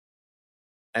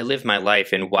I live my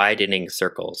life in widening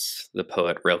circles, the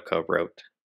poet Rilke wrote.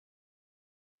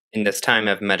 In this time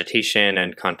of meditation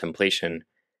and contemplation,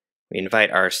 we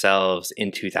invite ourselves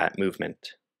into that movement.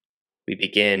 We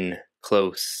begin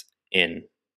close in.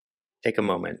 Take a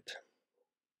moment.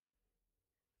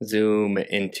 Zoom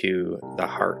into the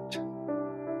heart.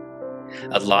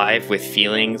 Alive with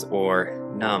feelings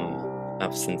or numb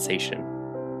of sensation.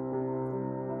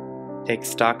 Take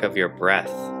stock of your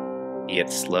breath, be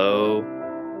it slow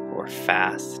or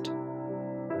fast.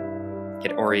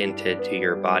 Get oriented to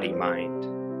your body-mind.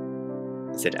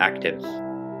 Is it active,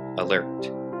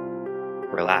 alert,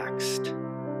 relaxed?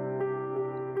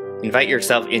 Invite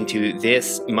yourself into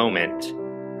this moment,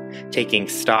 taking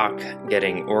stock,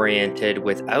 getting oriented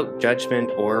without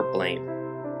judgment or blame.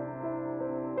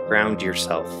 Ground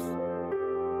yourself,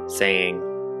 saying,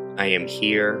 I am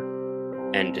here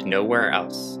and nowhere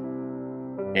else,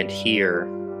 and here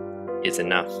is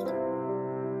enough.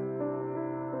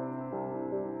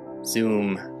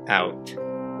 Zoom out,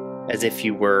 as if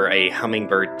you were a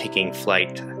hummingbird taking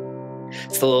flight.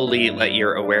 Slowly let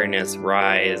your awareness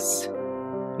rise,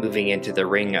 moving into the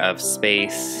ring of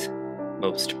space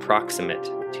most proximate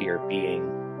to your being.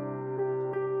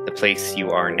 The place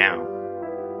you are now,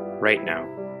 right now.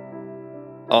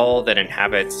 All that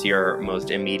inhabits your most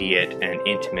immediate and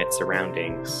intimate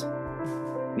surroundings.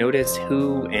 Notice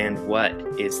who and what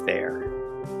is there.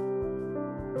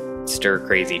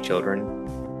 Stir-crazy children,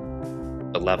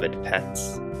 beloved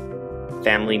pets,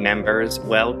 family members,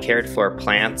 well-cared-for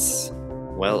plants,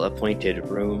 well-appointed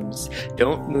rooms.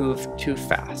 Don't move too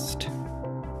fast.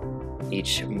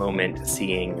 Each moment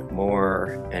seeing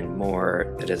more and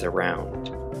more that is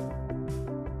around.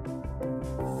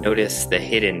 Notice the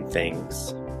hidden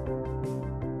things.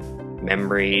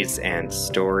 Memories and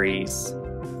stories,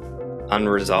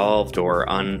 unresolved or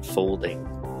unfolding.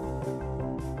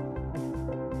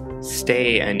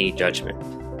 Stay any judgment.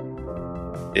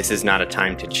 This is not a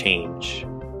time to change.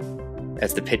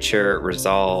 As the picture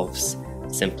resolves,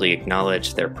 simply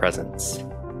acknowledge their presence,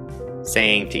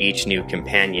 saying to each new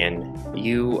companion,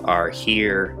 you are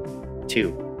here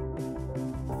too.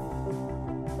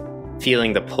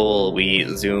 Feeling the pull, we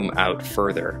zoom out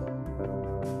further,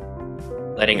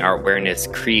 letting our awareness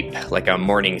creep like a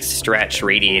morning stretch,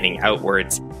 radiating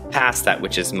outwards past that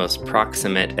which is most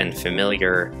proximate and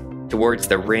familiar, towards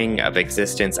the ring of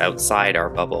existence outside our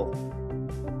bubble.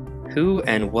 Who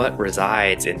and what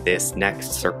resides in this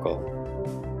next circle?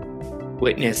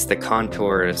 Witness the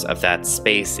contours of that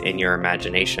space in your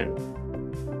imagination.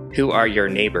 Who are your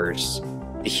neighbors?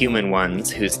 The human ones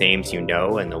whose names you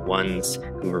know and the ones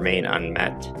who remain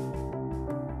unmet.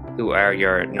 Who are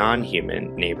your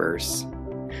non-human neighbors?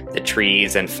 The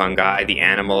trees and fungi, the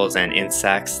animals and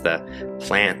insects, the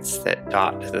plants that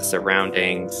dot the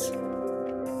surroundings.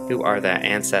 Who are the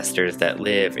ancestors that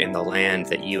live in the land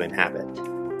that you inhabit?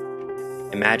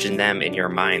 Imagine them in your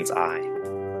mind's eye.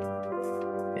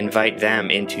 Invite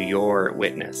them into your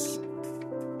witness,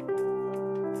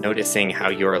 noticing how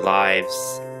your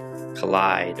lives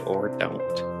collide or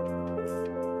don't.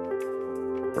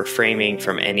 Refraining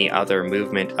from any other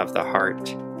movement of the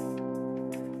heart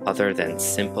other than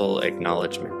simple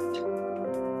acknowledgement.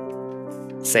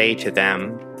 Say to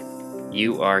them,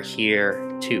 you are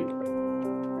here too.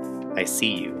 I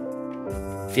see you.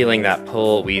 Feeling that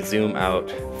pull, we zoom out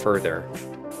further,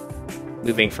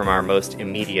 moving from our most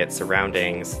immediate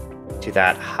surroundings to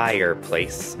that higher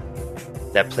place,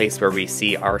 that place where we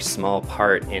see our small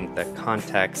part in the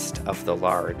context of the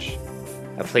large,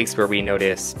 a place where we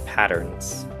notice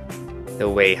patterns, the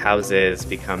way houses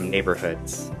become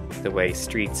neighborhoods, the way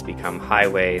streets become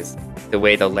highways, the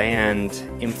way the land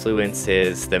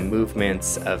influences the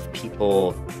movements of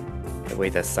people, the way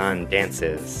the sun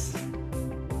dances.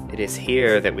 It is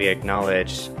here that we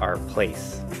acknowledge our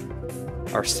place,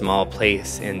 our small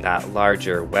place in that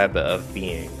larger web of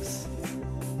beings.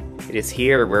 It is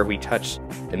here where we touch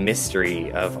the mystery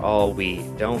of all we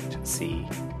don't see.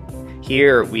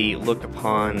 Here we look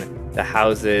upon the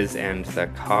houses and the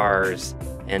cars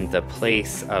and the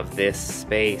place of this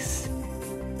space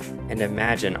and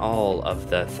imagine all of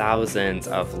the thousands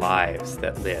of lives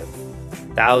that live,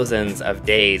 thousands of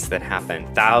days that happen,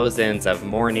 thousands of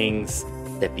mornings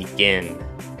that begin,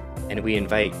 and we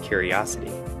invite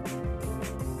curiosity.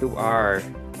 Who are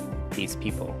these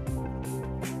people?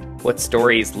 What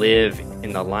stories live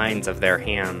in the lines of their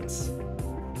hands,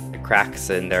 the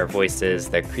cracks in their voices,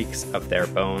 the creaks of their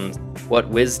bones? What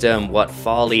wisdom, what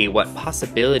folly, what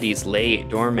possibilities lay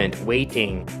dormant,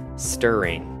 waiting,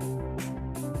 stirring?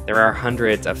 There are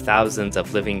hundreds of thousands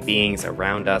of living beings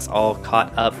around us, all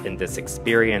caught up in this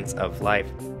experience of life.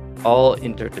 all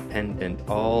interdependent,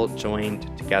 all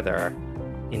joined together.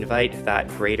 Invite that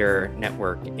greater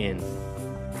network in.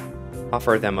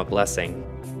 Offer them a blessing.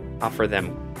 Offer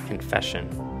them confession.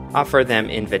 Offer them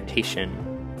invitation.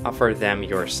 Offer them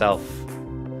yourself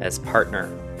as partner,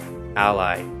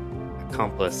 ally,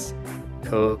 accomplice,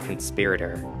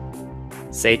 co-conspirator.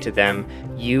 Say to them,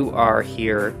 you are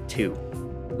here too.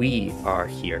 We are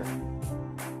here.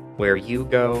 Where you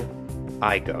go,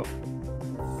 I go.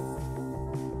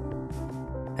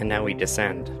 And now we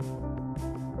descend,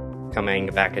 coming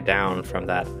back down from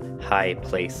that high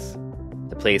place,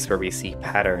 the place where we see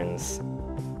patterns,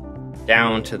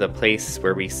 down to the place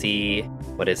where we see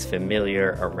what is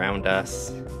familiar around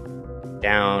us,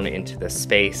 down into the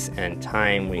space and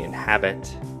time we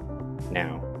inhabit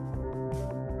now.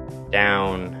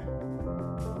 Down,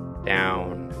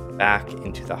 back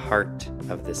into the heart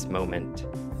of this moment,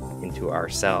 into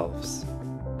ourselves,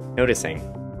 noticing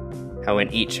how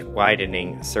in each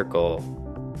widening circle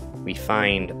we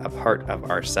find a part of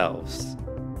ourselves.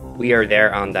 We are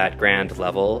there on that grand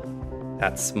level,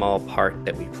 that small part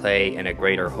that we play in a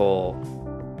greater whole.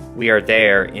 We are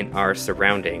there in our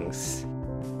surroundings,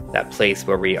 that place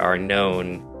where we are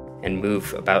known and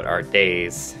move about our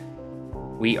days.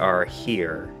 We are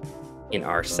here in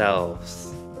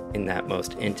ourselves, in that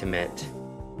most intimate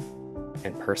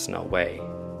and personal way.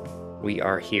 We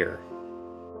are here.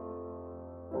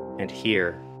 And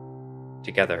here,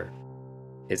 together,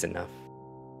 is enough.